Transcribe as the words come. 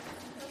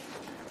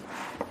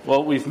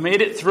Well, we've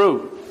made it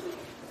through.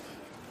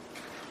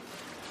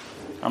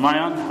 Am I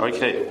on?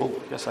 Okay. Oh,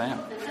 yes, I am.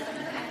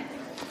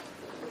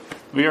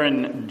 We are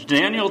in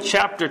Daniel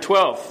chapter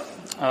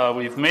 12.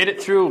 We've made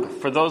it through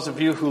for those of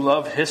you who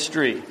love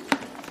history.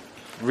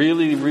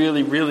 Really,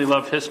 really, really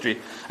love history.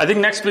 I think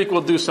next week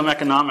we'll do some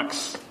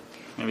economics.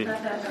 Maybe.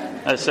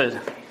 I said,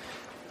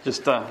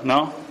 just,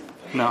 no?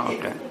 No,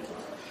 okay.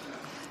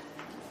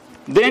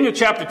 Daniel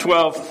chapter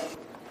 12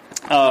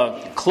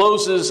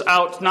 closes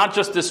out not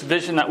just this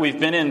vision that we've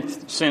been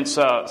in since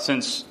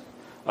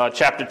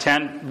chapter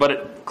 10, but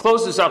it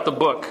closes out the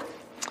book.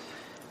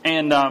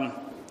 And I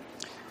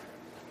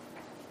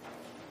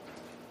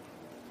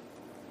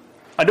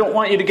don't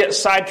want you to get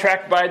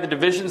sidetracked by the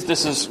divisions.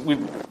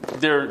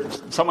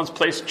 Someone's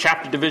placed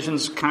chapter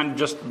divisions kind of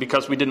just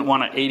because we didn't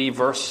want an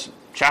 80-verse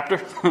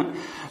chapter.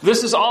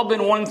 This has all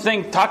been one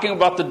thing, talking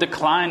about the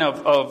decline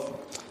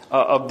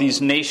of these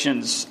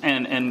nations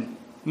and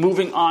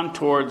moving on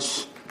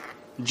towards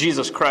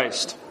Jesus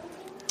Christ.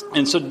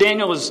 And so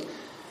Daniel has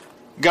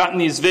gotten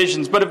these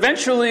visions, but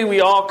eventually we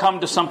all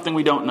come to something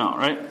we don't know,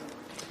 right?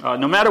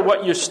 No matter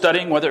what you're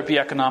studying, whether it be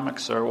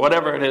economics or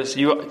whatever it is,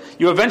 you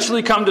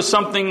eventually come to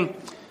something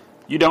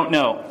you don't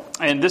know.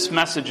 And this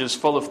message is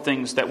full of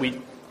things that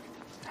we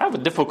have a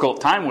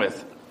difficult time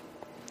with.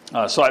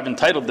 So I've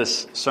entitled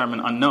this sermon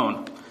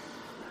Unknown.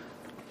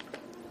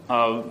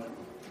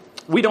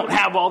 We don't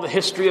have all the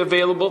history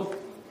available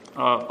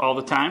all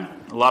the time.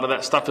 A lot of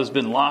that stuff has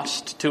been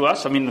lost to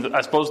us. I mean,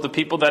 I suppose the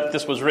people that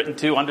this was written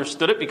to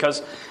understood it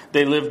because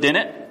they lived in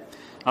it.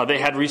 They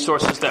had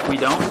resources that we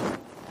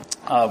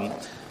don't.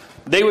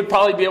 They would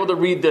probably be able to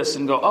read this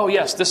and go, oh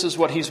yes, this is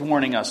what he's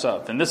warning us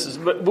of. And this is,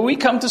 but we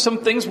come to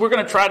some things, we're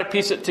going to try to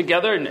piece it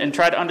together and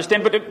try to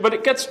understand,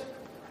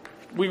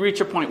 we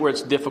reach a point where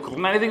it's difficult.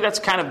 And I think that's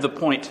kind of the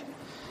point,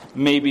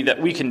 maybe, that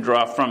we can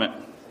draw from it.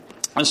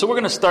 And so we're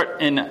going to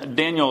start in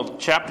Daniel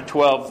chapter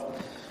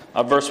 12,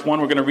 verse 1.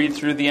 We're going to read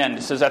through the end.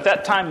 It says, "At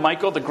that time,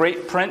 Michael, the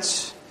great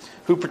prince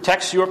who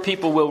protects your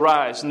people, will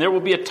rise. And there will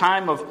be a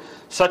time of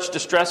such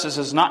distress as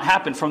has not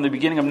happened from the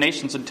beginning of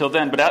nations until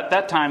then. But at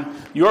that time,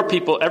 your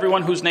people,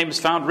 everyone whose name is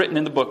found written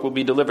in the book, will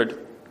be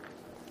delivered.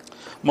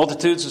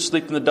 Multitudes who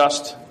sleep in the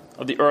dust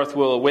of the earth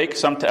will awake,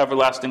 some to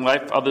everlasting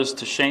life, others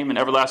to shame and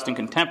everlasting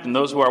contempt. And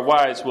those who are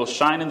wise will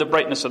shine in the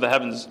brightness of the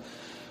heavens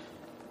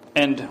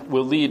and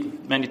will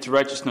lead many to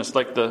righteousness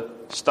like the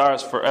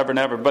stars forever and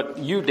ever. But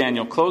you,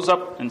 Daniel, close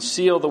up and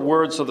seal the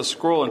words of the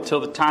scroll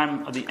until the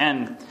time of the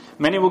end.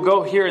 Many will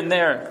go here and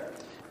there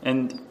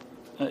and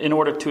in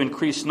order to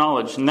increase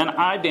knowledge. And then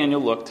I,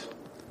 Daniel, looked,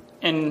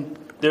 and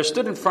there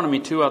stood in front of me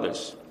two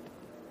others,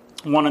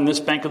 one on this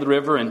bank of the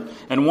river and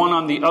one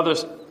on the other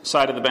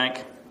side of the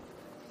bank.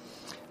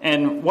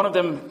 And one of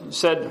them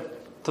said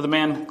to the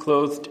man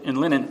clothed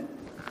in linen,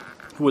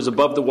 who was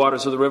above the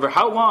waters of the river,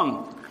 'How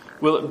long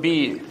will it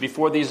be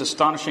before these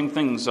astonishing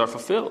things are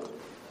fulfilled?'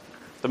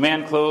 The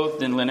man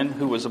clothed in linen,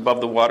 who was above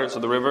the waters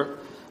of the river,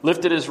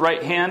 lifted his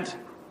right hand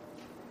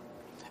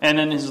and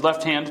then his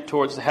left hand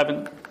towards the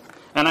heaven.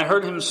 And I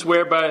heard him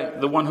swear by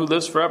the one who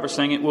lives forever,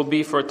 saying, 'It will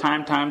be for a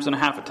time, times, and a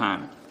half a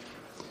time.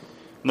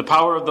 And the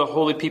power of the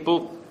holy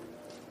people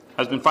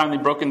has been finally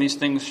broken. These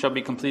things shall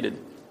be completed.'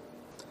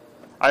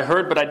 I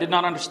heard, but I did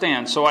not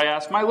understand. So I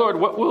asked, 'My Lord,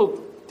 what will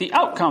the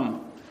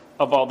outcome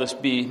of all this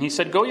be?' And he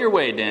said, 'Go your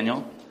way,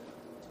 Daniel,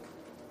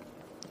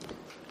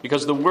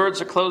 because the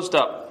words are closed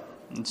up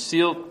and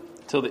sealed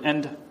till the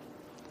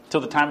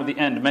time of the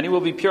end. Many will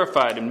be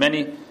purified, and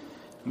many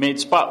made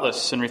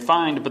spotless and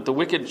refined, but the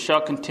wicked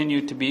shall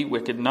continue to be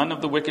wicked. None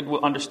of the wicked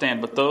will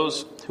understand, but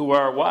those who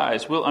are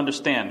wise will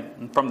understand.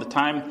 And from the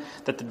time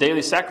that the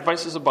daily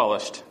sacrifice is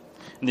abolished,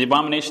 and the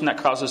abomination that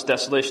causes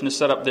desolation is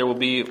set up, there will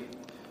be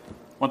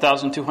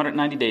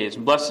 1,290 days.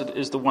 And blessed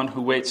is the one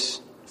who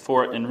waits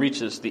for it and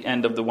reaches the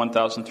end of the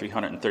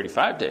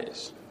 1,335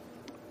 days.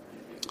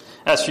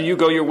 As for you,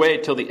 go your way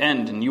till the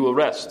end, and you will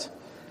rest.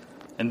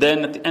 And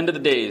then at the end of the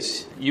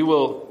days, you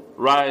will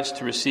rise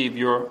to receive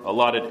your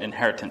allotted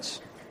inheritance.'"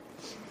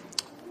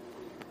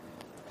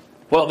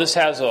 Well, this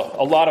has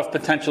a lot of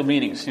potential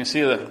meanings. You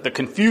see the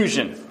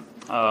confusion.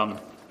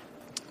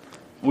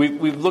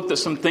 We've looked at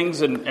some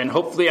things, and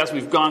hopefully as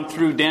we've gone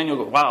through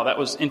Daniel, wow, that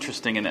was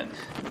interesting in it.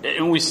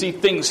 And we see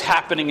things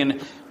happening,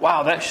 and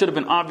wow, that should have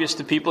been obvious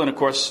to people. And of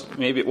course,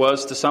 maybe it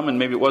was to some, and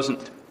maybe it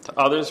wasn't to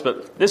others.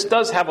 But this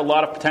does have a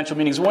lot of potential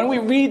meanings. When we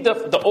read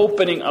the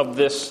opening of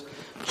this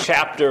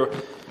chapter,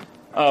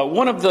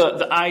 one of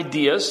the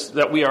ideas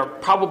that we are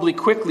probably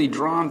quickly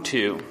drawn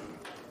to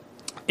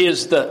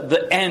is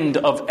the end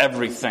of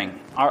everything.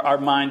 Our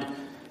mind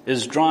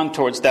is drawn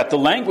towards that. The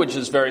language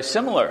is very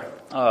similar.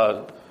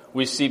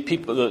 We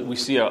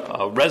see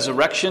a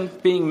resurrection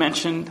being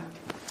mentioned.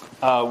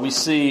 We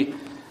see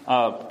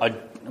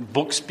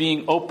books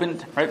being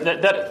opened. Right?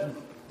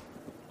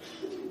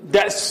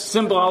 That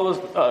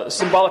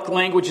symbolic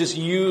language is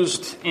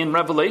used in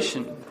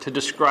Revelation to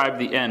describe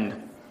the end.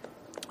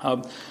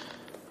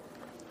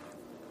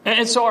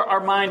 And so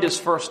our mind is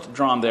first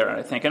drawn there,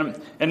 I think. And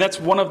that's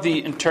one of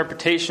the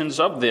interpretations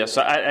of this.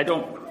 I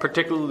don't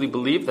particularly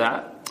believe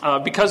that.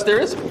 because there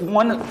is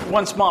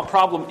one small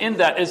problem in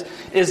that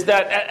is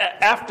that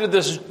after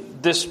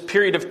this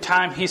period of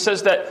time, he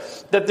says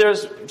that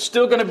there's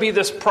still going to be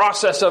this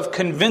process of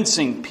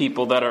convincing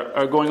people that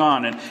are going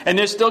on. And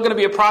there's still going to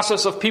be a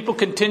process of people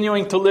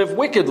continuing to live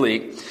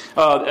wickedly.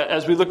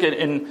 As we look at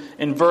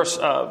in verse,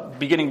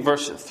 beginning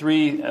verse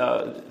 3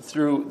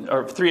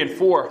 through 3 and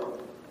 4,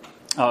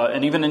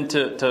 and even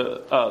into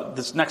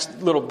this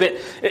next little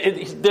bit,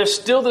 there's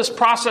still this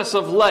process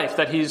of life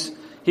that he's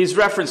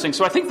referencing.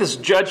 So I think this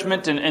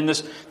judgment and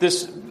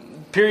this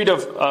period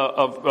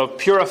of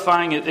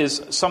purifying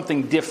is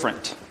something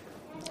different.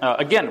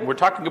 Again, we're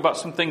talking about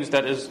some things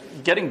that is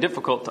getting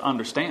difficult to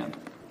understand.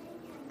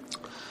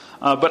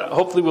 But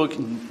hopefully we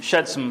can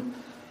shed some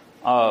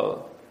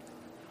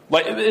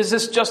light. Is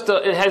this just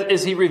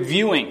is he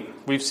reviewing?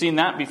 We've seen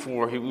that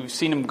before. We've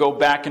seen him go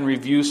back and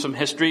review some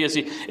history. Is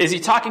he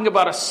talking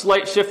about a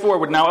slight shift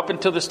forward? Now, up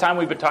until this time,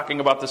 we've been talking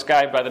about this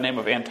guy by the name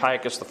of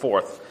Antiochus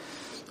IV.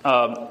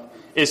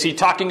 Is he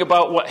talking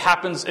about what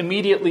happens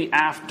immediately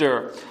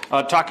after,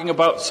 talking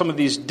about some of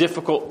these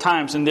difficult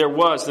times? And there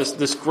was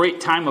this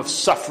great time of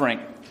suffering.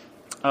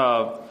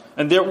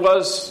 And there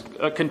was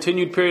a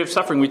continued period of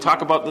suffering. We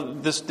talk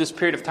about this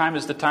period of time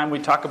is the time we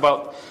talk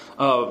about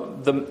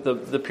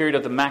the period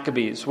of the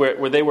Maccabees,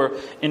 where they were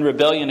in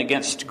rebellion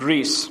against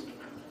Greece.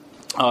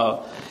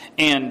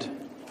 And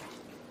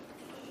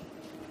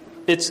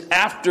it's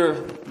after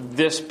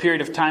this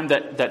period of time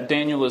that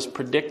Daniel is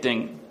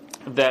predicting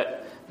that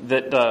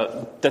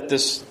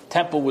this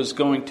temple was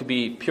going to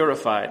be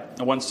purified,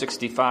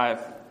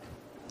 165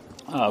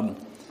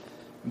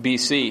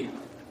 BC.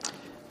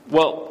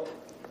 Well,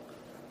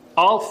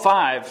 all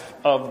 5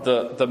 of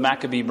the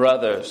Maccabee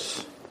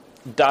brothers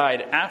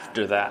died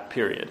after that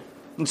period.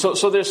 And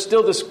so there's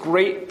still this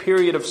great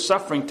period of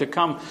suffering to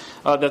come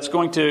that's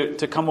going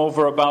to come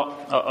over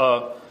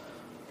about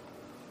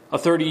a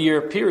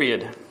 30-year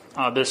period.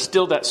 There's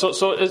still that.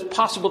 So it's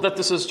possible that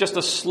this is just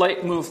a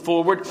slight move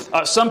forward.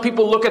 Some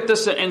people look at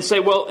this and say,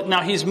 well,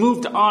 now he's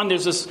moved on.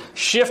 There's this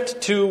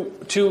shift to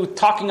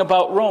talking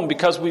about Rome,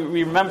 because we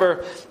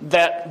remember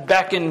that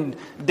back in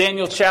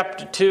Daniel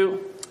chapter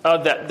 2,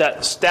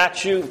 that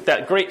statue,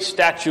 that great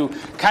statue,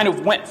 kind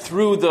of went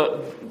through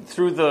the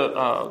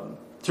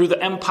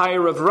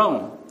empire of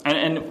Rome,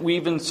 and we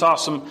even saw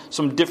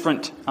some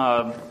different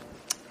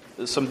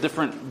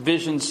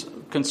visions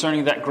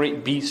concerning that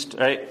great beast,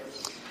 right?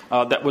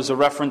 That was a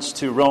reference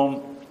to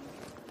Rome.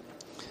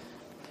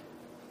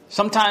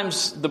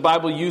 Sometimes the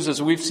Bible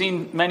uses, we've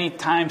seen many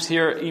times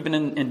here, even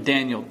in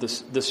Daniel,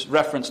 this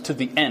reference to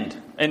the end.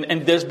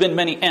 And there's been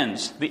many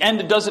ends. The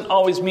end doesn't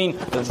always mean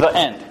the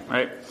end,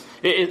 right?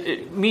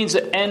 It means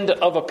the end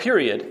of a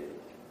period.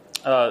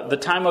 The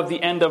time of the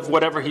end of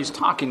whatever he's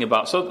talking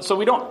about. So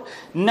we don't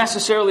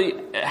necessarily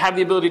have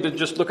the ability to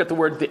just look at the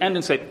word the end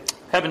and say,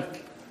 heaven.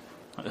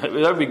 That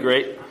would be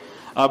great.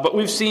 But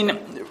we've seen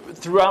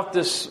throughout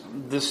this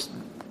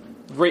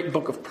great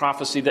book of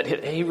prophecy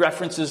that he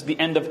references the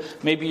end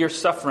of maybe your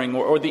suffering,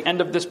 or the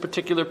end of this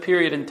particular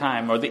period in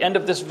time, or the end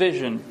of this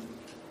vision.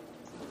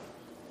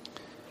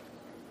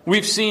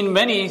 We've seen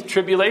many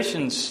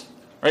tribulations,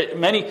 right?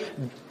 Many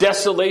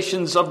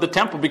desolations of the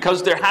temple,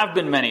 because there have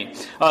been many.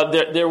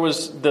 There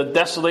was the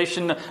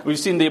desolation. We've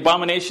seen the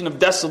abomination of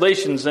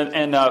desolations,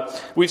 and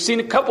we've seen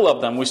a couple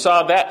of them. We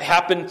saw that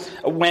happen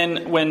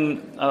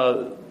when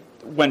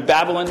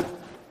Babylon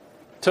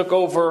took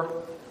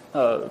over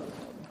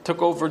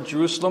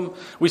Jerusalem.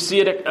 We see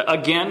it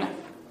again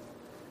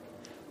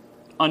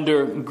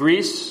under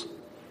Greece.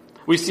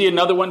 We see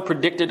another one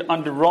predicted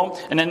under Rome,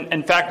 and then,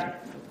 in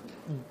fact,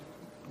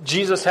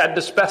 Jesus had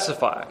to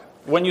specify.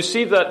 When you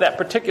see that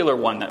particular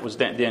one that was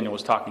Daniel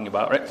was talking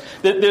about, right?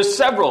 There's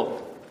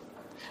several.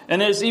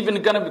 And there's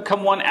even going to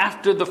come one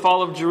after the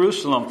fall of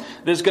Jerusalem.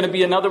 There's going to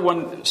be another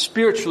one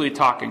spiritually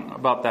talking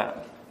about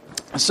that.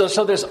 So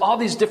there's all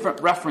these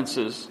different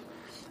references.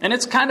 And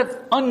it's kind of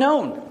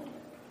unknown.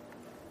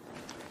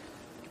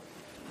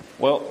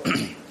 Well,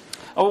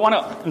 I want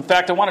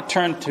to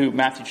turn to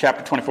Matthew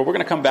chapter 24. We're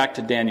going to come back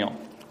to Daniel.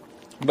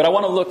 But I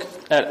want to look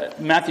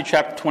at Matthew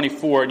chapter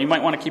 24, and you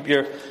might want to keep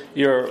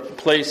your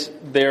place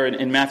there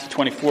in Matthew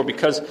 24,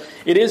 because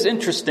it is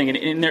interesting,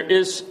 and there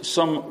is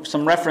some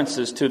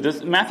references to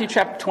this. Matthew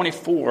chapter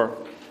 24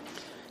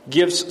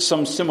 gives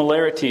some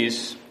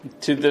similarities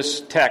to this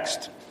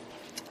text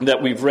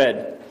that we've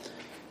read.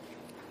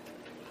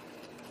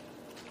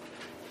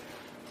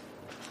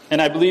 And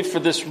I believe for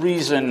this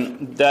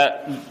reason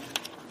that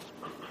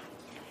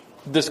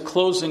this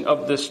closing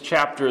of this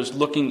chapter is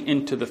looking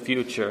into the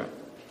future.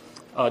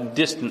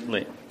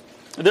 Distantly.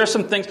 There are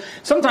some things.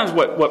 Sometimes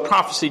what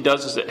prophecy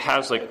does is it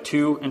has like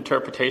 2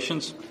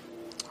 interpretations.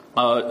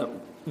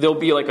 There'll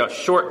be like a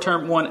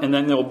short-term one, and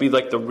then there'll be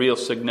like the real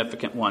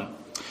significant one.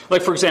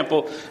 Like, for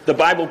example, the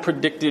Bible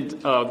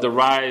predicted the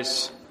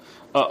rise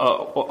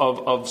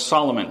of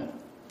Solomon.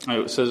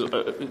 It says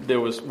there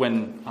was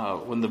when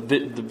the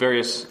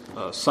various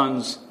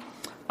sons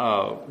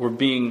were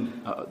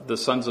being the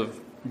sons of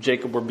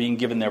Jacob were being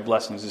given their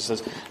blessings. It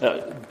says,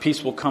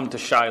 peace will come to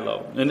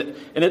Shiloh. And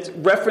it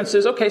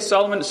references, okay,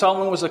 Solomon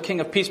was a king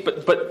of peace,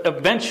 but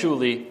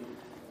eventually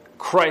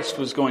Christ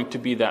was going to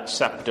be that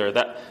scepter,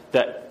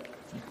 that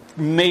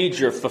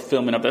major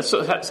fulfillment of that.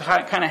 So it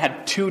kind of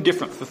had two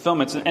different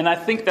fulfillments. And I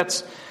think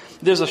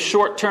there's a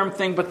short-term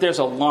thing, but there's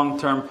a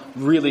long-term,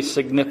 really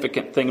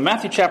significant thing. In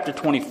Matthew chapter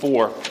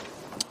 24,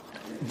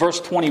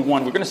 verse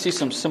 21, we're going to see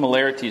some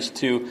similarities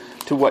to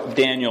what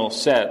Daniel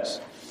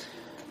says.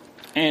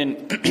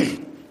 And,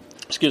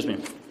 excuse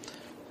me,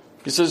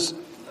 he says,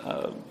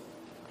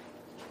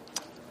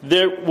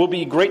 there will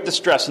be great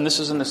distress, and this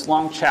is in this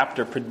long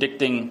chapter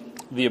predicting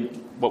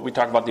what we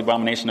talk about, the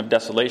abomination of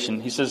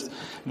desolation. He says,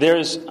 there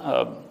is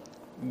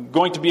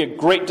going to be a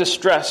great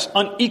distress,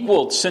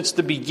 unequaled since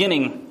the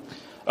beginning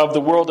of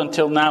the world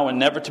until now, and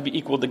never to be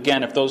equaled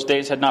again. If those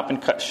days had not been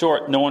cut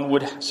short, no one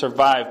would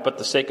survive, but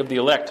the sake of the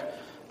elect,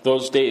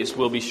 those days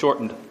will be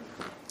shortened.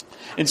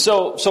 And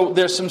so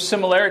there's some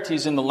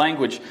similarities in the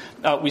language.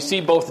 We see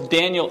both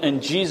Daniel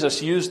and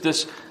Jesus use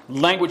this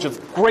language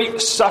of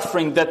great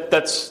suffering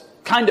that's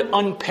kind of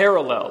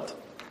unparalleled.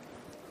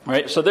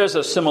 Right? So there's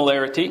a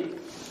similarity.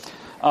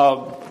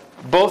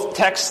 Both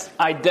texts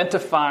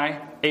identify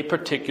a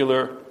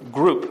particular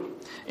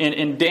group.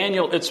 In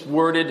Daniel, it's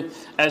worded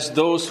as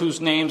those whose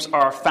names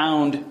are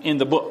found in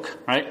the book.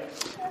 Right?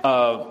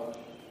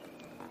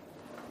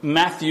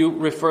 Matthew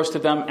refers to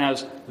them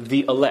as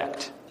the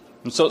elect.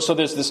 And so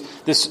there's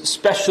this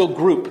special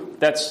group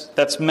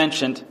that's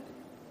mentioned,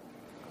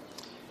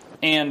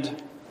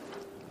 and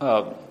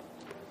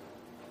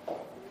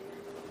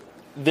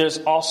there's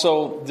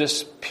also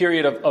this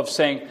period of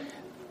saying,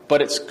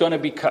 but it's going to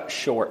be cut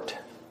short.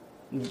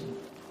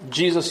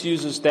 Jesus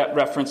uses that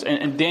reference,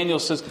 and Daniel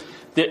says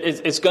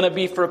that it's going to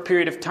be for a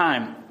period of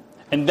time,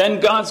 and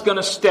then God's going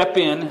to step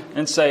in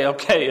and say,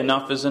 okay,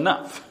 enough is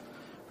enough.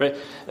 Right?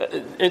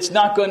 It's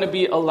not going to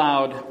be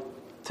allowed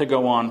to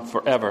go on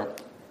forever.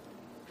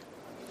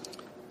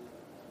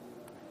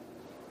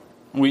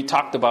 We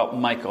talked about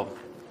Michael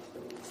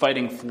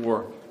fighting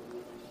for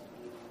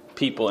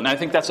people. And I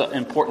think that's an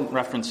important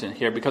reference in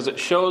here because it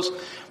shows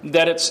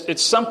that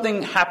it's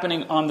something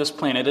happening on this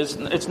planet.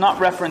 It's not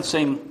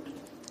referencing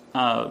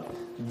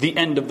the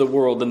end of the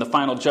world and the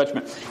final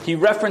judgment. He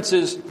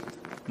references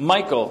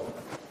Michael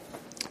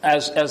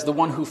as the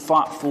one who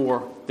fought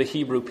for the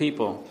Hebrew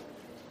people.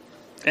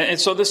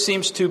 And so this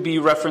seems to be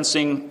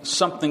referencing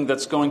something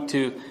that's going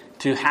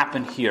to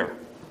happen here.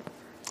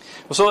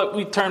 So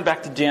we turn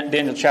back to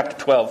Daniel chapter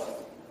 12.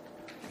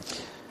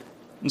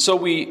 And so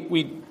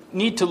we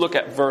need to look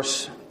at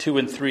verse 2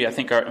 and 3, I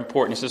think are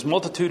important. It says,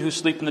 multitude who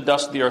sleep in the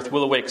dust of the earth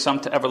will awake, some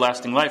to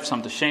everlasting life,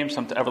 some to shame,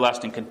 some to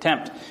everlasting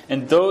contempt.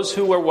 And those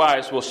who are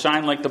wise will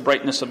shine like the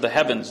brightness of the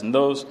heavens, and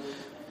those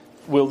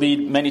will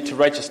lead many to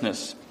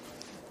righteousness.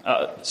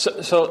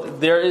 So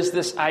there is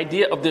this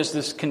idea of there's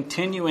this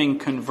continuing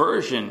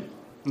conversion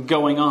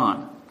going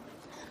on.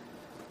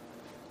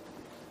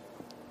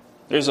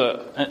 There's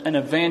an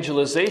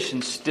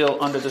evangelization still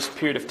under this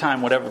period of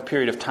time, whatever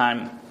period of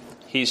time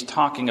he's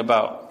talking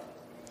about.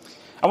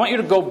 I want you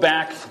to go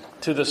back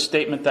to the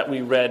statement that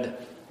we read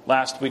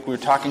last week. We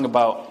were talking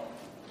about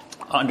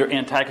under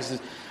Antiochus.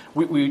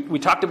 We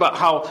talked about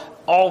how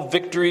all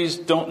victories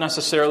don't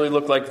necessarily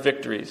look like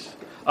victories.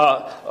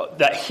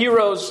 That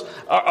heroes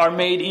are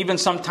made even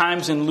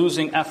sometimes in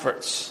losing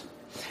efforts.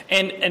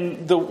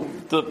 And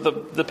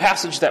the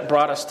passage that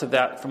brought us to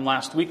that from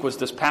last week was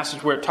this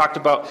passage where it talked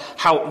about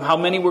how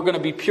many were going to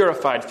be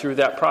purified through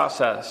that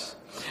process.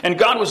 And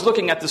God was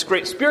looking at this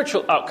great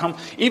spiritual outcome,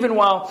 even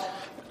while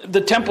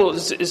the temple,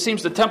 it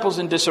seems the temple's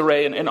in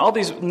disarray, and all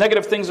these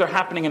negative things are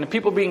happening, and the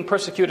people being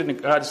persecuted,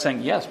 and God is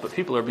saying, yes, but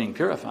people are being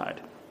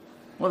purified.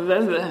 Well,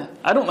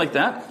 I don't like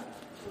that.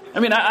 I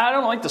mean, I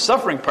don't like the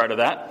suffering part of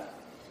that.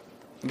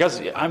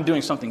 Because I'm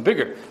doing something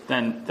bigger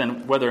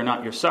than whether or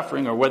not you're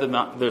suffering or whether or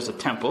not there's a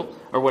temple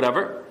or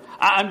whatever.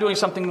 I'm doing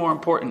something more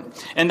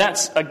important. And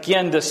that's,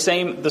 again, the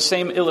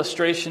same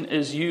illustration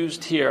is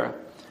used here.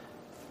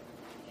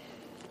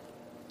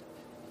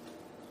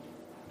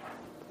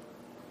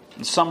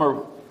 And some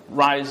are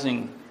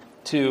rising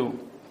to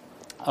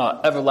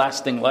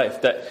everlasting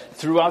life. That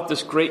throughout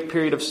this great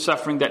period of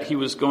suffering that he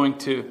was going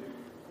to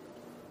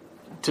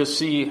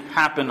see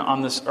happen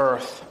on this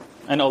earth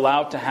and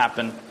allowed to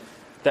happen,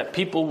 that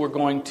people were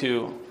going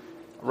to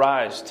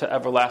rise to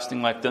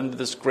everlasting life under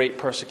this great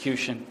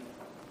persecution.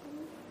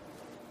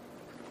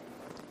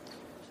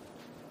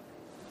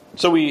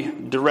 So we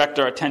direct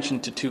our attention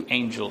to two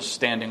angels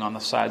standing on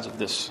the sides of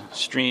this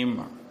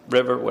stream,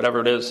 river, whatever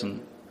it is.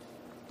 And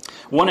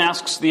one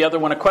asks the other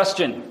one a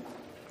question.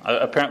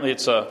 Apparently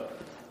it's a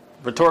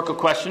rhetorical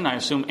question. I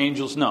assume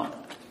angels know.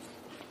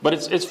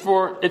 But it's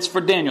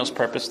for Daniel's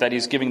purpose that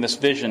he's giving this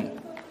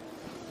vision.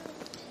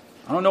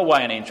 I don't know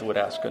why an angel would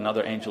ask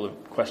another angel a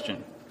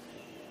question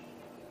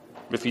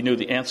if he knew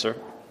the answer.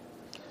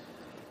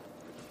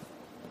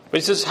 But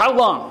he says, how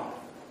long?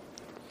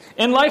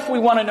 In life we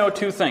want to know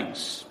two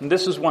things, and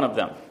this is one of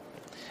them.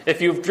 If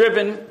you've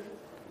driven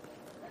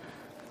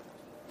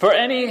for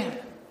any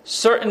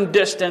certain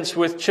distance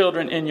with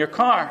children in your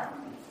car,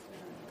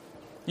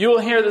 you will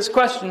hear this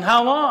question,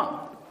 how long?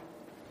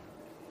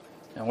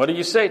 And what do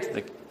you say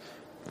to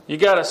you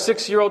got a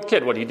 6-year-old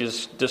kid. What do you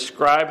just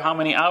describe how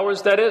many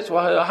hours that is?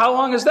 Well, how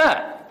long is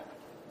that?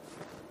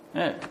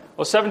 Yeah.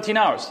 Well, 17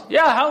 hours.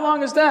 Yeah, how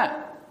long is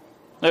that?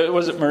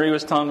 Was it Marie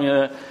was telling me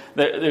that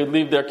they would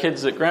leave their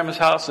kids at Grandma's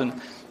house,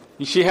 and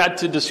she had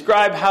to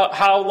describe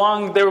how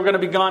long they were going to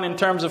be gone in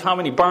terms of how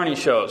many Barney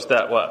shows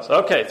that was.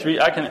 Okay, 3.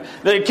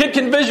 The kid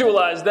can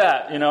visualize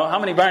that. How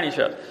many Barney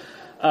shows.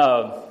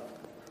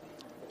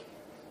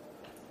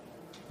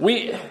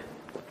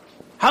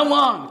 How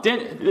long?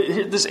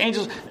 This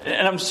angel,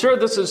 and I'm sure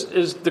this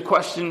is the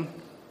question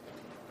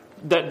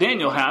that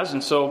Daniel has,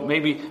 and so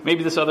maybe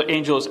this other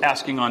angel is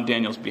asking on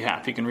Daniel's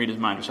behalf. He can read his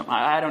mind or something.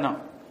 I don't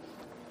know.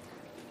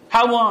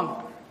 How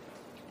long?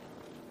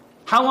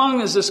 How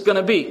long is this going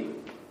to be?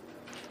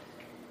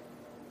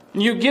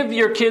 And you give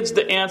your kids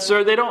the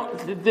answer. They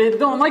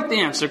don't like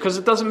the answer because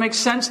it doesn't make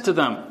sense to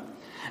them.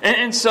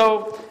 And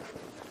so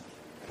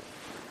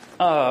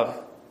the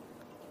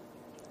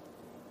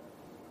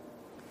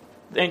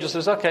angel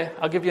says, okay,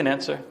 I'll give you an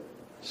answer.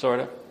 Sort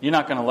of. You're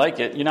not going to like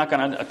it. You're not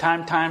going to... A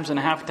time, times, and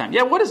a half time.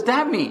 Yeah, what does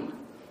that mean?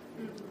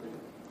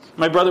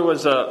 My brother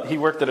he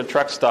worked at a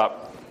truck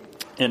stop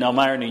in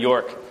Elmira, New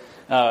York.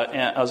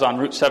 And I was on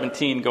Route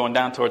 17 going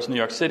down towards New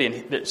York City.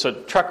 And so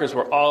truckers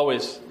were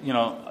always, it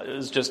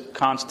was just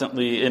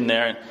constantly in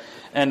there.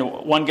 And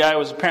one guy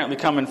was apparently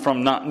coming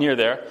from not near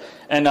there.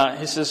 And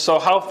he says, so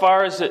how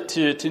far is it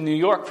to New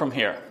York from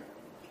here?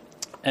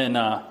 And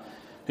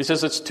he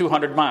says, it's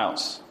 200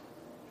 miles.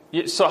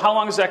 So how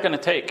long is that going to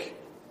take?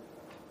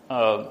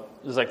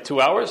 It's like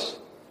 2 hours.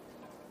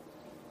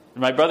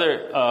 My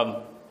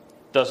brother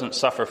doesn't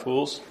suffer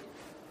fools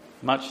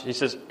much. He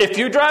says, if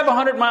you drive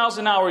 100 miles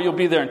an hour, you'll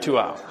be there in 2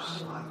 hours.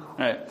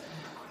 Right.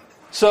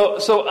 So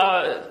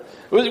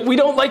we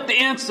don't like the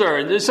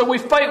answer, so we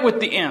fight with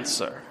the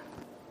answer.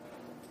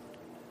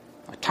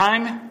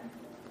 Time,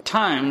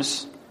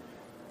 times,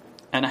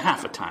 and a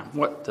half a time.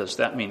 What does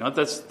that mean? Well,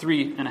 that's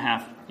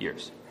 3.5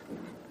 years.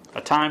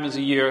 A time is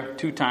a year.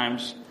 2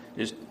 times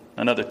is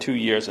another 2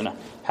 years and a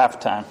half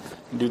time.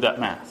 You can do that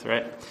math,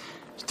 right?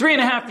 It's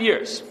 3.5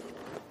 years.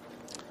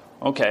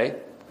 Okay,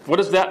 what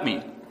does that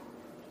mean?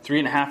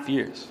 3.5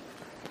 years.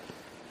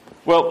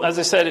 Well, as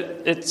I said,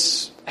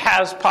 it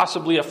has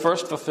possibly a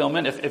first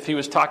fulfillment. If he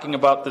was talking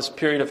about this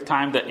period of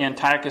time that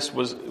Antiochus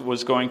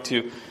was going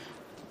to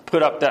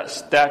put up that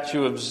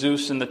statue of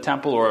Zeus in the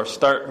temple or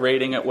start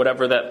raiding it,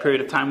 whatever that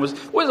period of time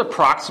was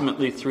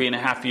approximately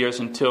 3.5 years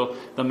until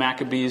the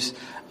Maccabees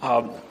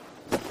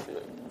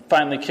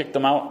finally kicked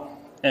them out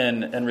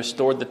and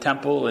restored the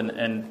temple,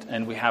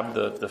 and we have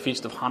the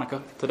Feast of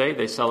Hanukkah today.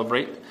 They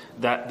celebrate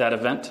that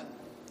event.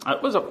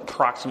 It was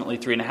approximately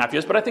 3.5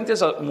 years, but I think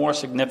there's a more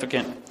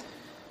significant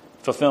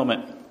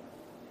fulfillment.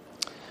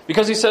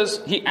 Because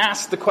he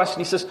asks the question,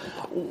 he says,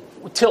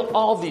 till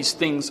all these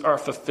things are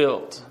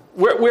fulfilled.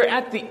 We're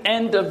at the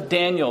end of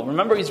Daniel.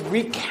 Remember, he's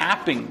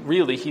recapping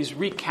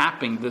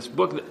this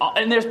book.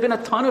 And there's been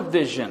a ton of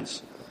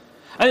visions.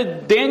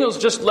 And Daniel's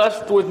just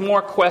left with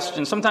more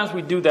questions. Sometimes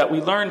we do that.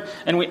 We learn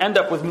and we end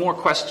up with more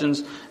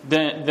questions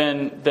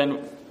than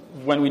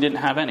when we didn't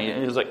have any.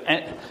 It was like,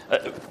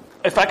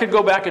 if I could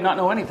go back and not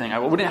know anything, I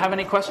wouldn't have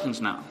any questions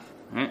now.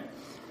 Right?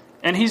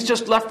 And he's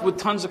just left with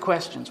tons of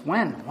questions.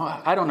 When?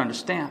 Why? I don't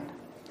understand.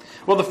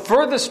 Well, the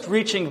furthest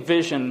reaching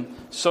vision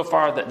so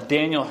far that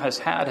Daniel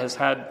has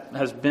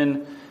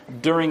been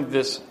during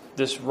this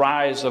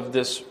rise of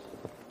this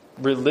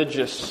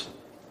religious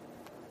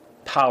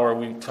power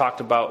we talked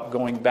about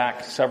going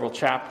back several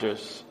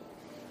chapters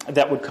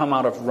that would come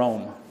out of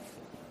Rome.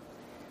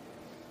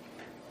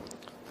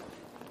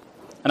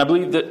 And I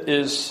believe that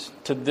is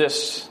to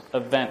this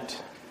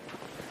event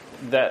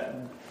that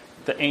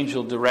the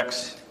angel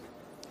directs.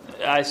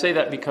 I say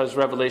that because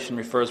Revelation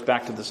refers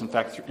back to this, in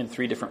fact, in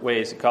 3 different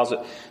ways.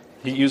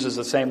 He uses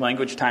the same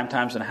language, time,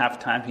 times, and a half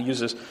time. He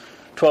uses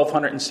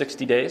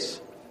 1,260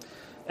 days,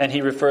 and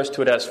he refers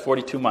to it as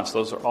 42 months.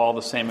 Those are all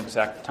the same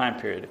exact time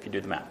period, if you do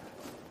the math.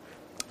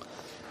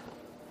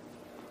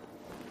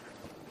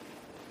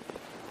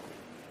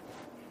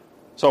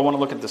 So I want to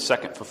look at the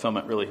second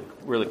fulfillment really,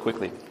 really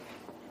quickly.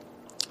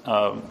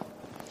 In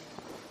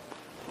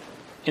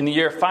the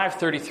year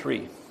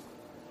 533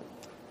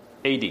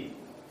 AD,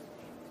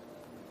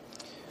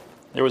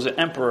 there was an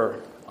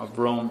emperor of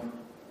Rome.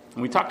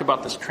 And we talked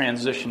about this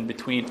transition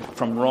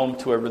from Rome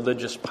to a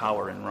religious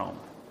power in Rome.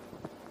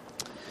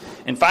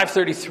 In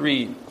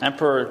 533,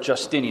 Emperor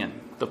Justinian,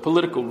 the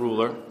political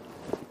ruler,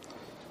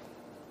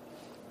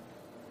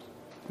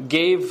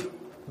 gave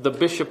the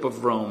Bishop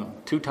of Rome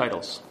 2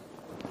 titles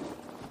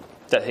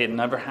that he had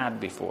never had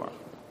before.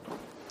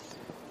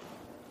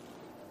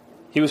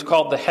 He was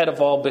called the head of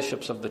all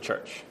bishops of the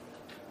church.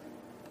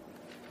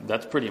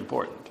 That's pretty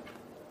important.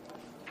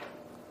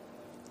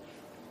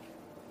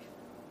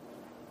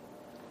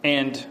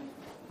 And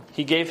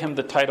he gave him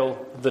the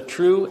title, the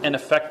true and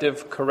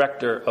effective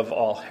corrector of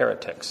all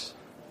heretics.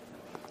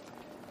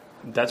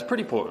 That's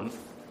pretty important.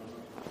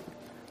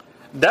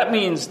 That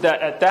means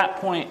that at that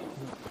point,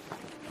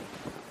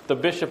 the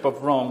Bishop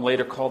of Rome,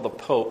 later called the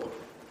Pope,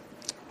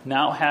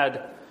 now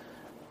had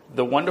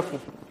the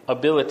wonderful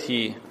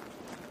ability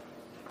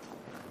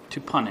to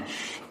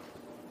punish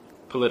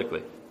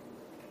politically.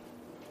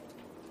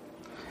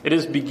 It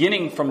is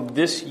beginning from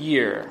this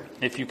year,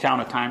 if you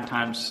count a time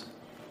times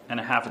and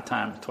a half a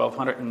time,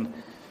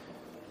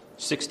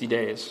 1,260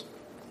 days,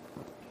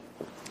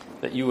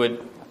 that you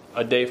would,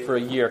 a day for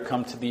a year,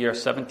 come to the year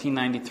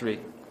 1793.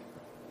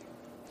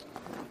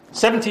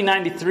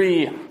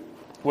 1793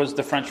 was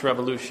the French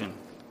Revolution.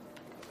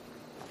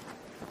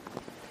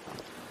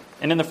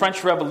 And in the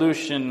French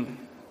Revolution,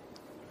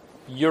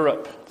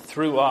 Europe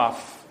threw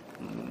off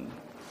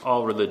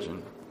all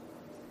religion.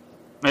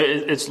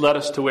 It's led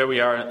us to where we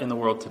are in the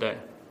world today.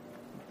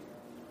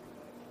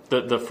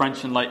 The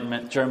French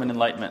Enlightenment, German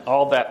Enlightenment,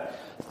 all that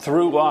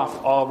threw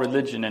off all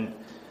religion, and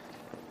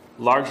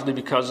largely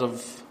because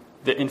of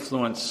the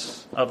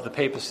influence of the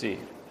papacy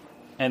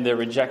and their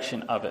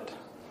rejection of it.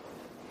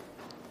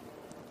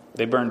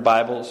 They burned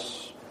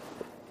Bibles.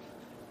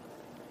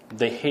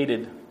 They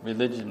hated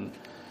religion.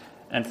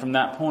 And from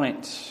that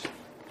point,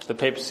 the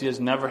papacy has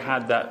never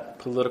had that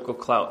political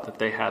clout that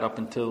they had up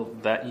until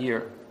that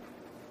year.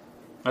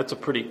 That's a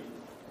pretty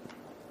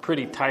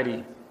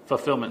tidy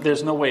fulfillment.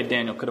 There's no way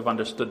Daniel could have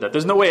understood that.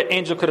 There's no way an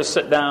angel could have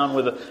sat down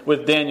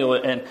with Daniel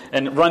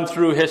and run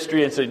through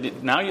history and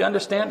said, now you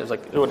understand? It's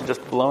like it would have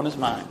just blown his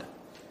mind.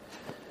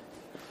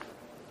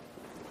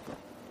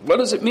 What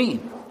does it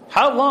mean?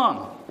 How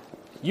long?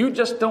 You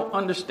just don't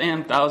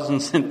understand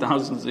thousands and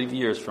thousands of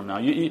years from now.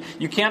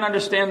 You can't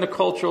understand the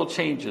cultural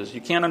changes.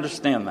 You can't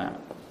understand that.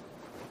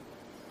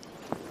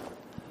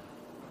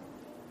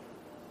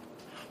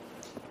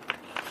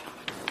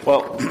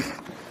 Well,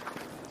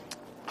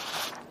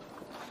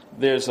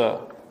 there's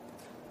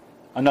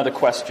another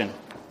question.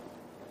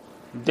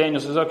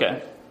 Daniel says,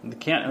 okay, you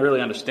can't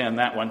really understand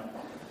that one.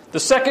 The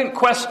second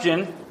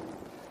question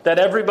that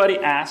everybody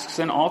asks,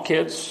 and all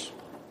kids,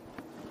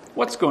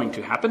 what's going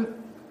to happen?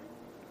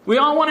 We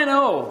all want to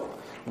know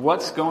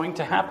what's going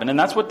to happen. And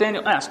that's what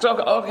Daniel asked.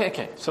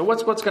 Okay. So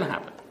what's going to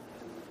happen?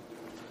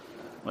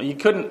 Well, you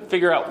couldn't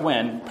figure out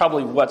when.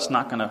 Probably what's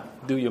not going to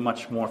do you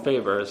much more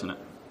favor, isn't it?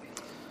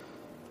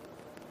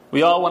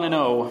 We all want to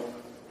know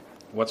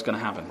what's going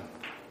to happen.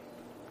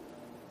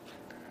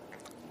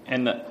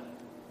 And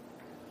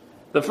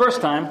the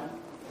first time,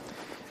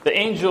 the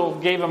angel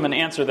gave him an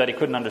answer that he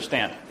couldn't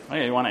understand.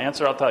 Hey, you want an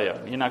answer? I'll tell you.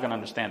 You're not going to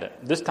understand it.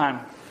 This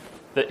time,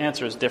 the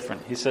answer is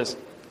different. He says,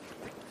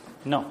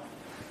 no.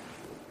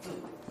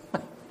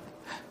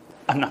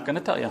 I'm not going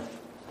to tell you.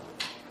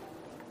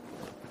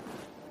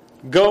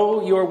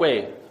 Go your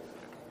way,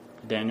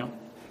 Daniel.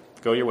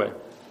 Go your way.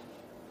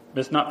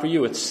 It's not for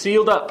you. It's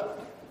sealed up.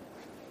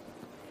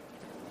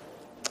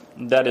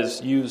 That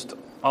is used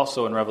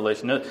also in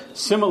Revelation. The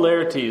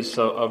similarities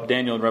of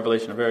Daniel and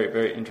Revelation are very,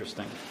 very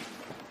interesting.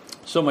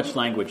 So much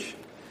language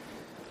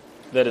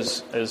that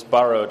is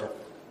borrowed.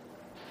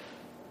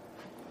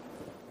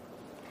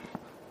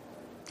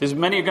 Because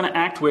many are going to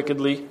act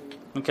wickedly.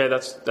 Okay,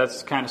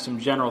 that's kind of some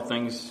general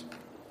things.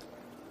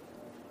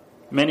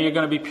 Many are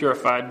going to be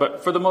purified.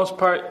 But for the most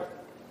part,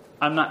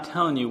 I'm not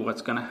telling you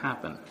what's going to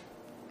happen.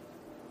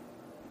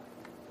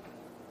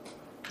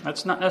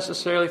 That's not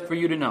necessarily for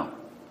you to know.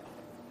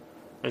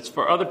 It's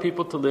for other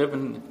people to live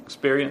and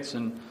experience,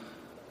 and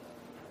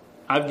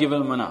I've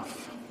given them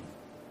enough.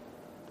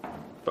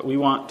 But we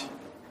want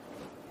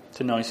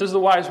to know. He says the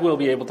wise will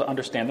be able to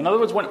understand. In other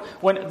words,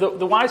 when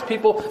the wise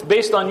people,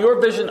 based on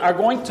your vision, are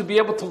going to be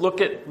able to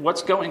look at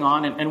what's going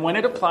on, and when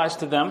it applies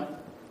to them,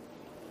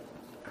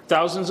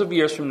 thousands of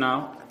years from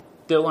now,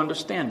 they'll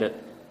understand it.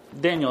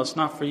 Daniel, it's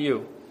not for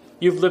you.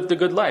 You've lived a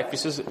good life. He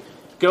says,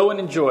 go and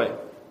enjoy.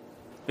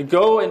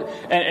 Go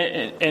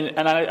and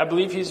I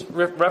believe he's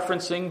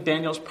referencing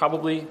Daniel's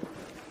probably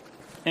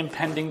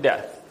impending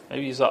death.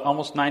 Maybe he's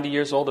almost 90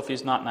 years old if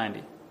he's not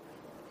 90.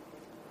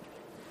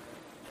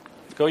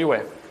 Go your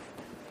way.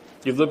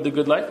 You've lived a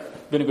good life,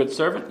 been a good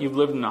servant, you've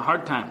lived in a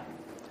hard time.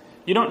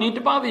 You don't need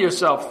to bother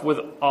yourself with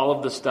all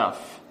of the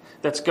stuff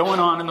that's going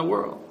on in the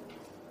world.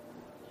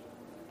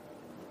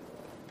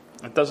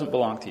 It doesn't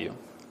belong to you.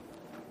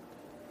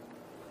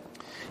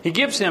 He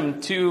gives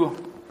him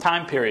 2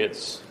 time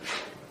periods.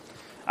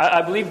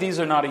 I believe these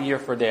are not a year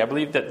for a day. I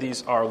believe that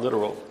these are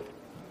literal.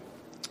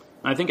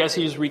 And I think as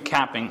he's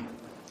recapping,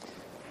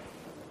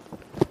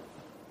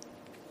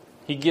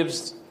 he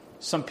gives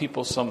some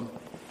people some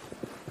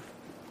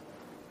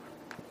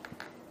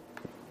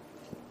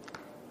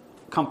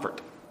comfort.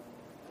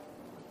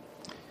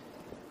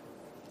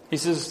 He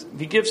says,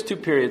 he gives 2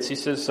 periods. He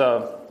says,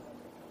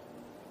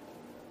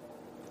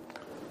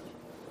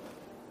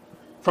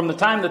 from the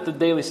time that the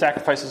daily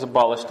sacrifice is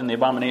abolished and the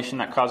abomination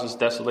that causes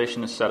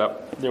desolation is set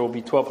up, there will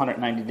be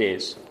 1,290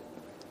 days.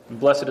 And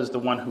blessed is the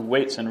one who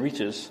waits and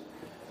reaches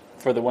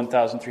for the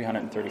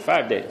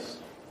 1,335 days.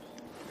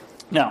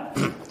 Now,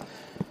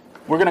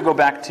 we're going to go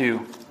back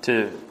to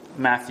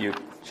Matthew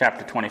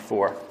chapter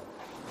 24.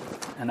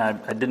 And I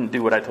didn't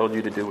do what I told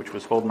you to do, which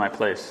was hold my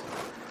place.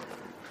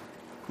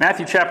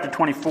 Matthew chapter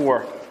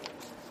 24.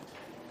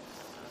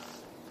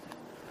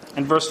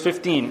 In verse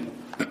 15,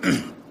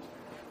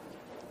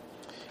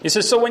 he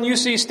says, "So when you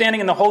see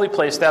standing in the holy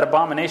place that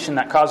abomination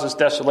that causes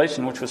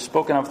desolation, which was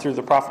spoken of through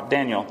the prophet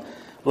Daniel,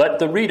 let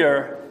the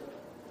reader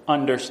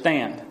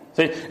understand."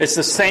 See, it's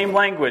the same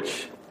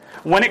language.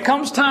 When it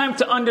comes time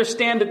to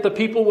understand it, the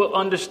people will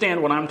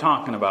understand what I'm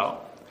talking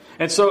about.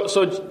 And so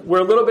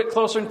we're a little bit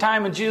closer in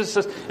time, and Jesus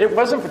says, it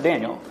wasn't for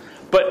Daniel,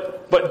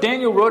 but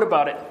Daniel wrote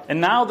about it, and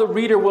now the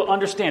reader will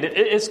understand it.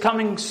 It's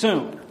coming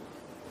soon.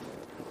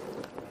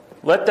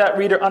 Let that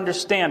reader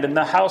understand. And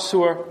the house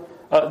who are,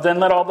 then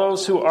let all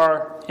those who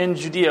are in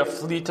Judea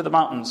flee to the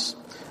mountains.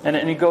 And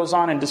he goes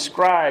on and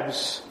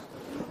describes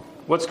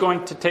what's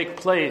going to take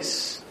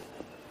place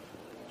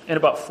in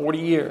about 40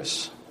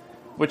 years,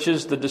 which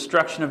is the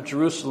destruction of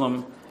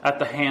Jerusalem at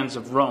the hands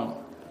of Rome.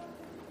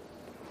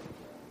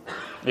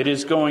 It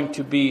is going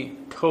to be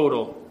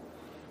total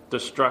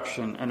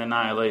destruction and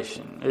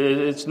annihilation.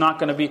 It's not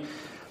going to be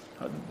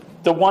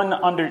the one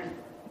under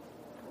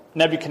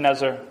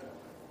Nebuchadnezzar,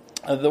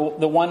 the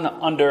one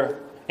under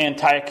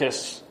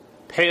Antiochus,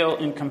 pale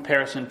in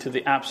comparison to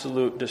the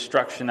absolute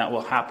destruction that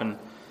will happen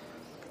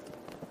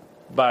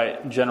by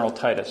General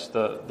Titus,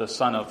 the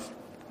son of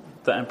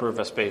the Emperor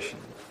Vespasian.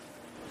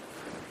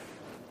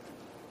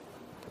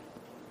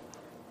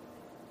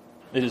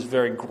 It is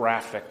very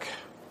graphic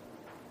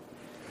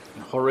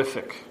and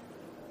horrific.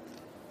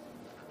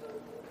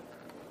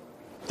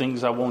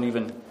 Things I won't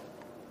even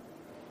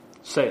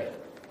say.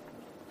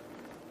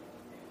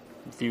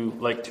 If you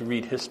like to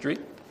read history,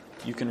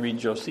 you can read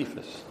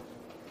Josephus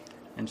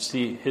and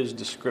see his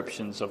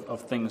descriptions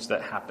of things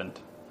that happened.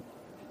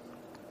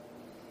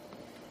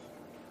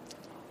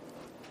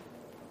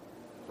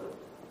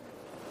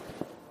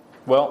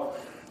 Well,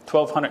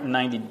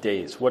 1,290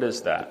 days. What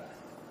is that?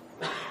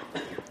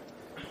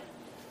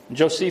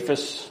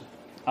 Josephus,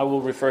 I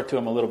will refer to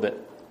him a little bit,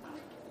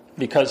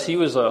 because he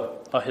was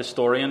a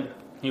historian.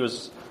 He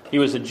was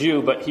a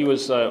Jew, but he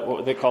was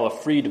what they call a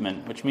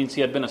freedman, which means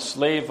he had been a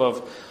slave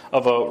of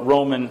a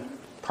Roman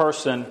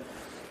person,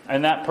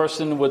 and that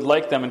person would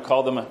like them and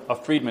call them a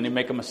freedman. He'd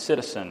make him a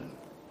citizen.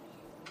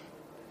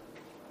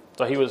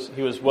 So he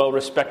was well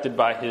respected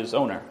by his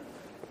owner.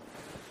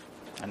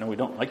 I know we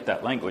don't like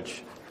that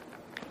language.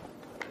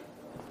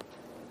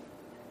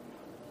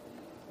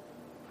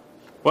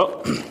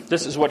 Well,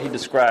 this is what he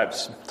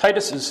describes.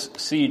 Titus's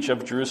siege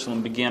of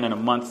Jerusalem began in a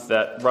month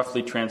that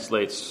roughly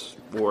translates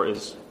or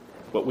is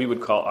what we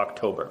would call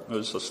October. It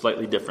was a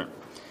slightly different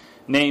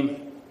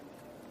name.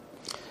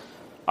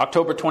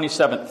 October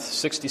 27th,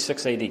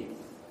 66 AD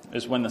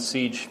is when the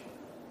siege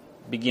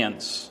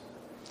begins.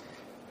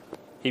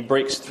 He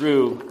breaks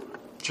through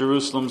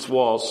Jerusalem's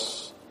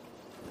walls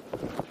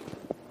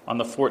on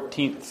the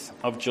 14th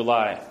of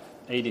July,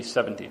 AD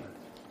 70,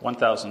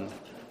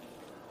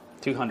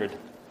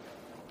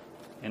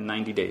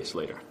 1,290 days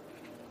later.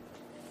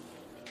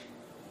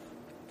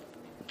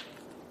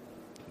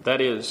 That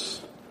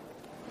is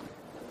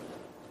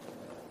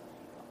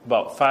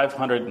about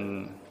 500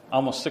 and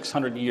almost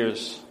 600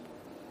 years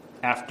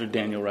after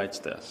Daniel writes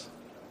this.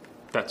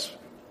 That's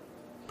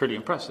pretty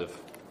impressive.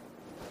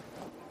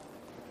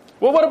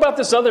 Well, what about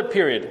this other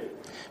period?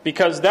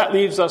 Because that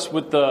leaves us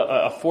with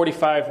a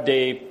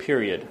 45-day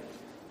period.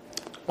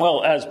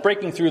 Well, as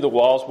breaking through the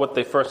walls, what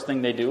the first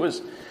thing they do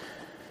is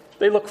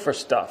they look for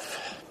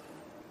stuff.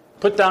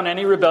 Put down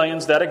any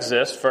rebellions that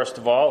exist, first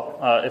of all,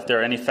 if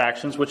there are any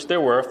factions, which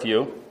there were a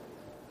few.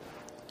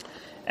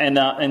 And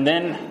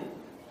then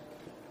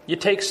you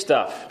take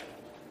stuff.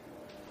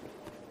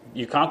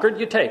 You conquered,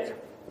 you take.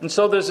 And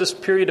so there's this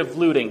period of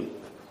looting.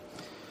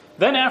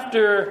 Then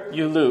after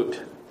you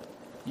loot,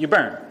 you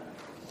burn.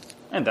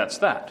 And that's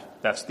that.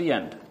 That's the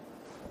end.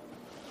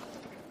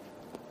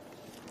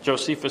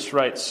 Josephus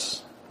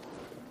writes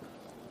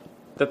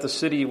that the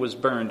city was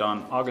burned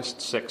on August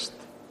 6th,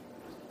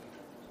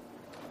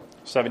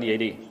 70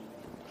 AD.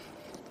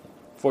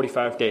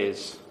 45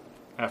 days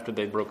after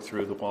they broke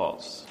through the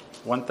walls.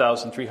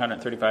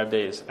 1,335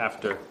 days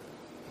after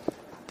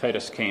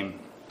Titus came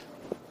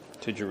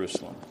to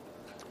Jerusalem.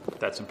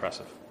 That's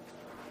impressive.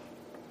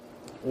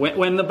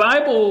 When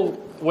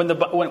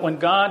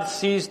God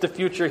sees the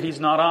future, He's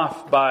not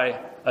off by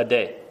a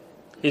day.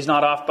 He's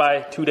not off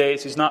by 2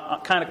 days. He's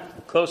not kind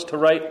of close to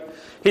right.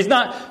 He's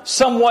not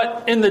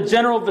somewhat in the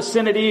general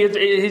vicinity.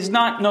 He's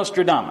not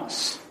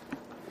Nostradamus.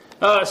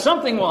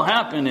 Something will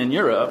happen in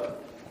Europe.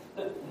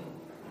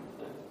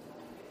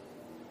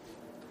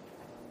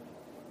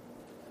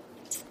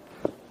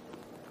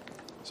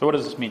 So what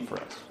does this mean for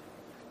us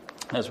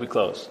as we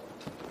close?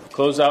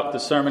 Close out the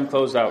sermon,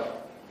 close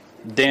out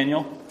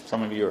Daniel.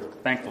 Some of you are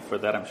thankful for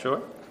that, I'm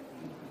sure.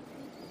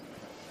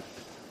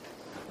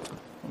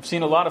 We've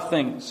seen a lot of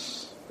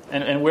things.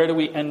 And where do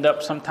we end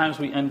up? Sometimes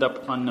we end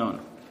up unknown.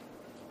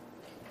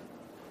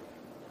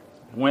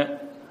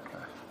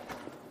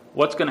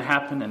 What's going to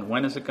happen and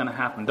when is it going to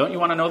happen? Don't you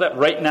want to know that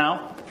right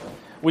now?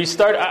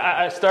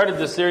 I started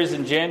this series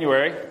in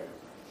January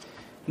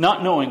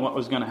not knowing what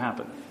was going to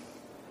happen.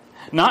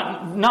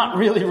 Not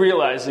really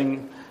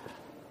realizing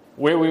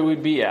where we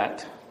would be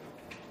at.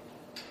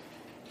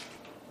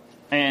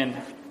 And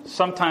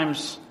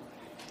sometimes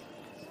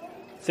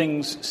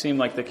things seem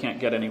like they can't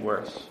get any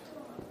worse.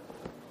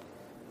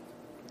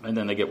 And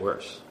then they get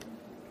worse.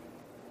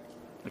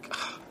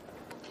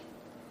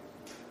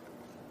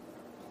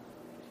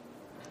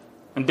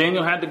 And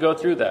Daniel had to go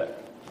through that.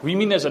 You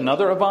mean there's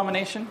another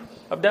abomination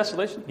of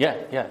desolation?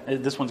 Yeah.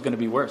 This one's going to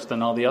be worse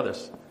than all the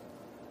others.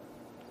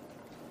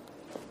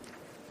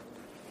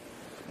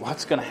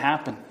 What's going to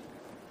happen?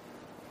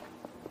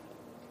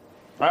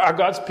 Are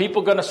God's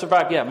people going to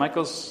survive? Yeah,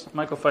 Michael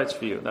fights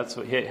for you. That's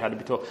what he had to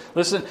be told.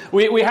 Listen,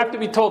 we have to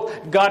be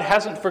told God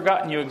hasn't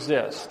forgotten you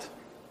exist.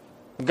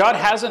 God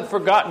hasn't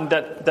forgotten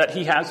that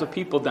he has a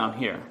people down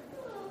here.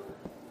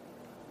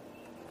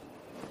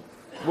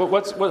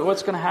 What's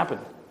going to happen?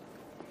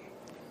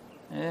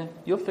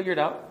 You'll figure it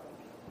out.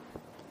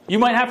 You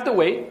might have to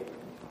wait.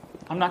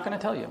 I'm not going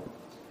to tell you.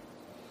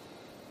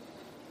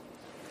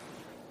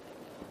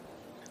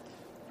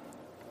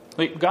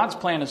 God's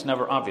plan is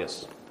never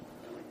obvious.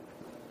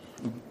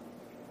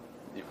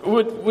 It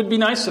would be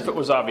nice if it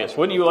was obvious.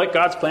 Wouldn't you like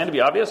God's plan to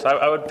be obvious?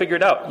 I would figure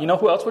it out. You know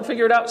who else would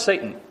figure it out?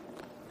 Satan.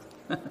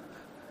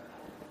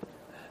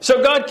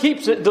 So God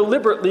keeps it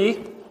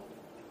deliberately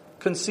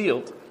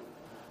concealed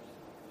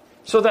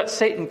so that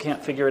Satan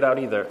can't figure it out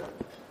either.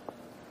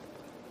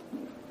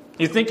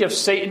 You think if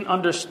Satan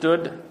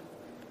understood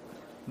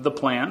the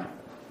plan,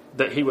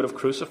 that he would have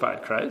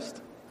crucified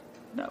Christ?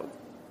 No.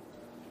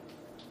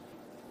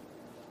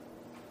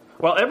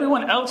 While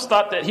everyone else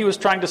thought that he was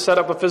trying to set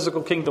up a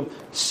physical kingdom,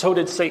 so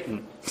did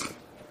Satan.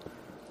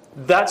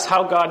 That's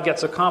how God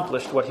gets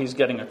accomplished what he's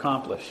getting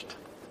accomplished.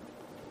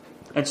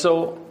 And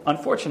so,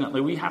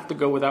 unfortunately, we have to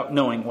go without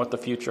knowing what the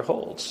future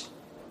holds.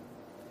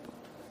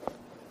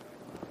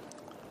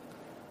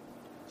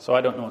 So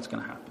I don't know what's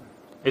going to happen.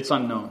 It's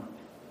unknown.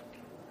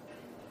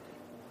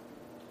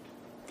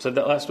 I said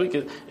that last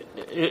week.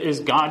 Is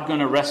God going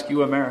to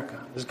rescue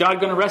America? Is God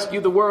going to rescue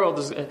the world?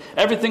 Is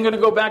everything going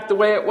to go back the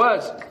way it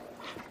was?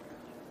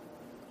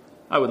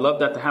 I would love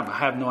that to happen. I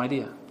have no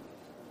idea.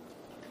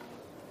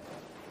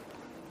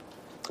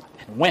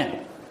 And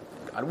when?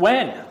 God,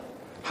 when?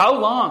 How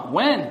long?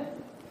 When?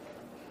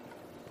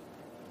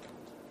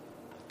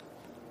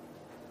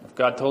 If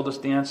God told us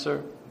the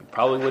answer, we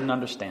probably wouldn't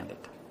understand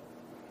it.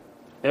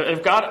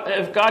 If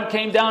God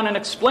came down and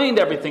explained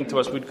everything to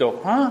us, we'd go,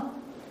 huh?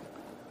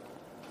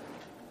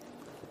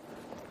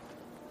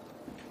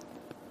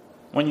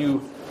 When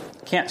you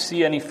can't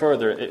see any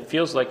further, it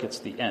feels like it's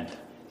the end.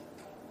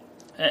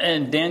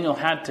 And Daniel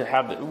had to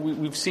have it.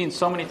 We've seen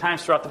so many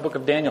times throughout the book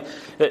of Daniel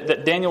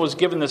that Daniel was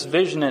given this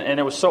vision, and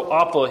it was so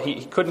awful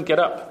he couldn't get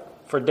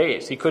up for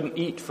days. He couldn't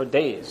eat for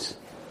days.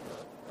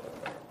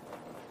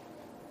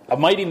 A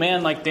mighty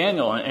man like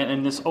Daniel,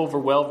 and this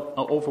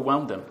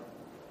overwhelmed him.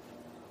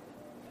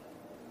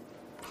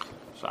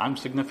 So I'm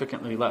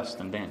significantly less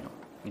than Daniel.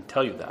 I can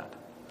tell you that.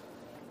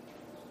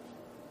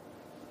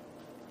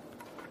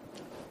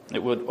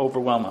 It would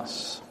overwhelm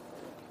us.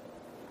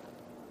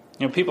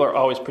 You know, people are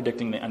always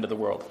predicting the end of the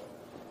world.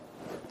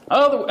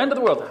 Oh, the end of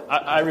the world.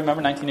 I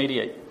remember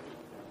 1988.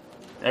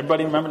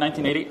 Everybody remember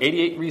 1988?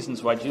 88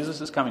 reasons why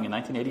Jesus is coming in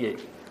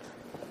 1988.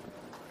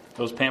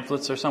 Those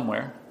pamphlets are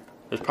somewhere.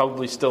 There's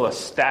probably still a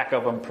stack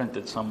of them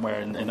printed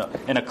somewhere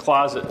in a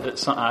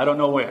closet. I don't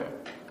know where.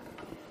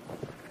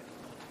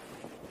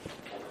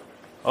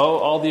 Oh,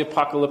 all the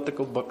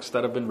apocalyptical books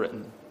that have been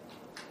written.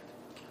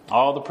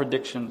 All the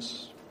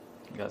predictions.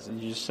 Because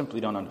you just simply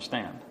don't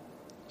understand.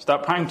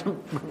 Stop trying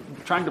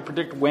to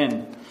predict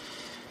when.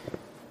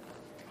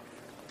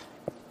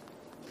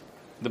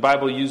 The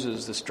Bible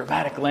uses this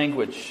dramatic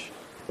language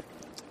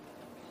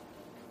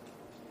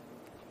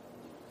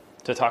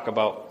to talk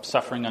about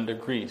suffering under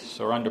Greece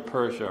or under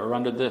Persia or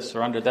under this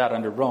or under that,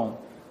 under Rome.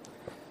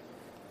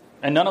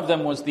 And none of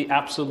them was the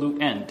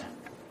absolute end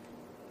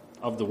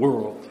of the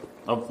world,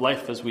 of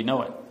life as we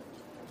know it.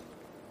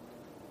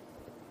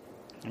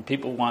 And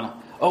people want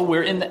to,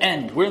 we're in the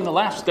end. We're in the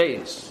last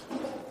days.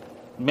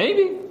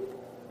 Maybe.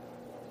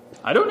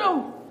 I don't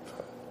know.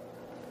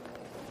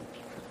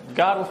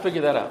 God will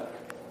figure that out.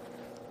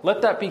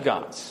 Let that be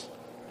God's.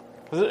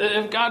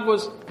 If God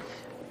was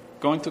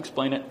going to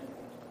explain it,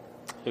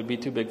 it would be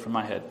too big for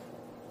my head.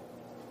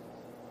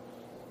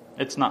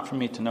 It's not for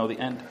me to know the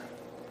end.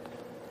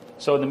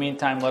 So in the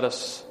meantime, let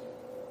us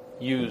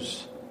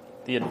use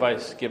the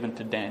advice given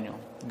to Daniel.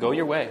 Go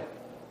your way.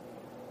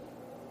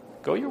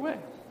 Go your way.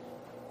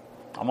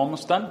 I'm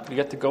almost done. We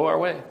get to go our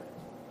way.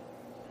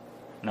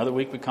 Another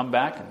week we come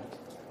back and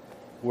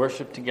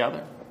worship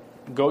together.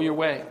 Go your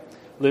way.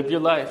 Live your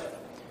life.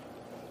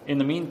 In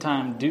the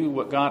meantime, do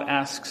what God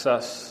asks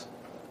us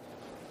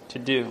to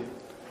do.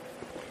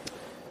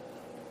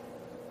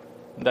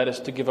 That is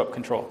to give up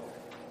control.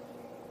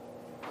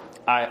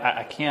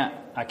 I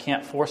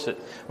can't force it.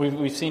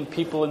 We've seen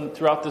people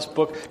throughout this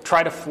book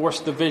try to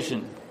force the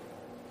vision,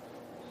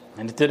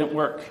 and it didn't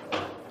work.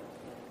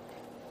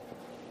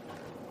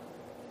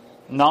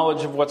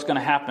 Knowledge of what's going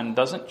to happen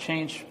doesn't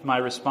change my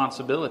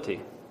responsibility.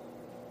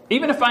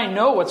 Even if I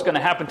know what's going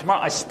to happen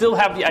tomorrow, I still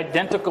have the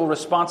identical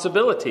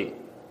responsibility.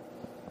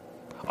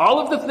 All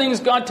of the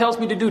things God tells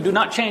me to do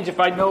not change if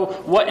I know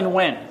what and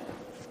when.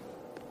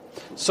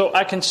 So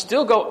I can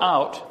still go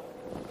out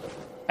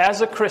as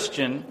a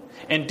Christian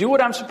and do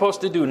what I'm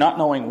supposed to do, not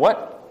knowing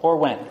what or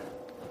when.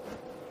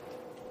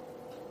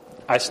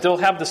 I still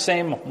have the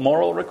same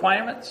moral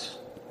requirements.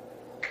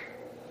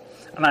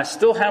 And I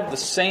still have the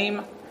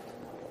same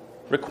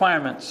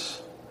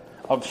requirements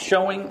of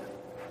showing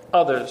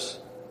others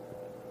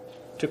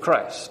to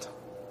Christ.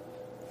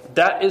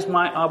 That is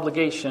my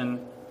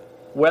obligation,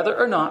 whether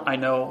or not I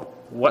know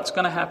what's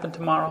going to happen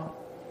tomorrow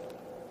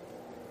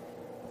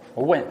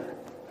or when.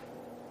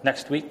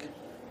 Next week,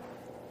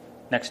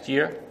 next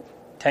year,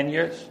 10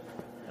 years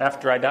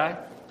after I die,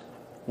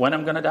 when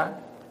I'm going to die.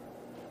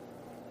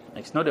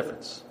 Makes no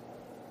difference.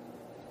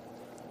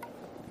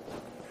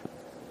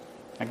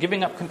 Now,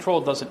 giving up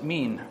control doesn't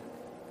mean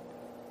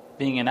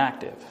being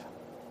inactive.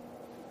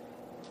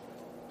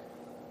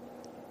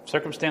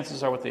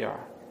 Circumstances are what they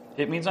are.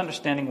 It means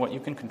understanding what you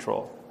can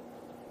control.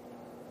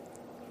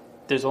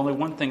 There's only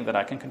one thing that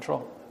I can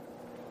control.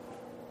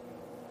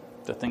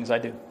 The things I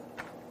do.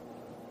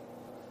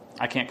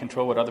 I can't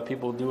control what other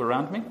people do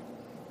around me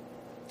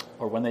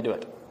or when they do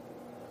it.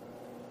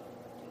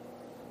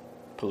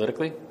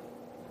 Politically,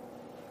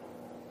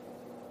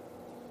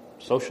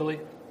 socially,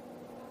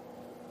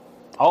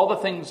 all the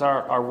things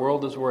our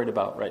world is worried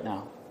about right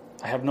now,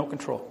 I have no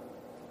control.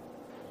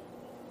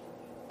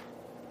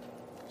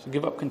 So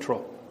give up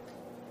control.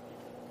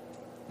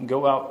 And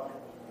go out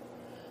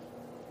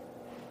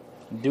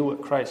and do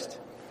what Christ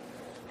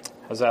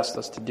has asked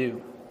us to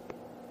do.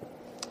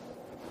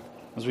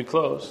 As we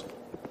close,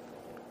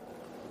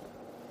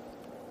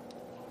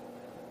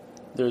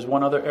 there's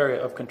one other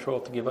area of control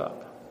to give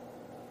up.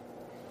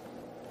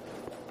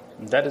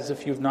 And that is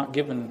if you've not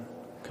given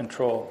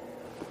control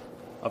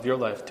of your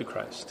life to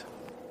Christ.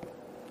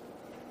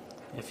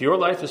 If your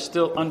life is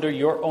still under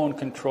your own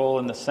control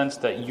in the sense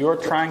that you're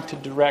trying to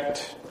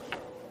direct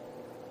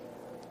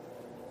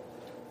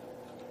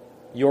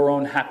your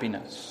own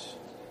happiness,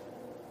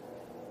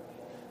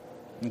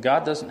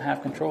 God doesn't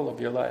have control of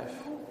your life.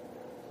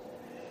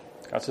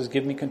 God says,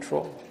 give me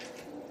control.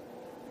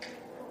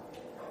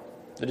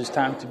 It is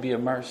time to be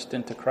immersed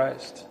into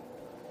Christ,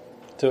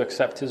 to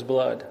accept His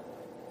blood,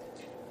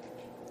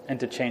 and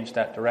to change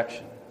that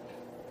direction,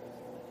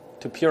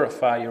 to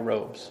purify your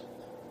robes.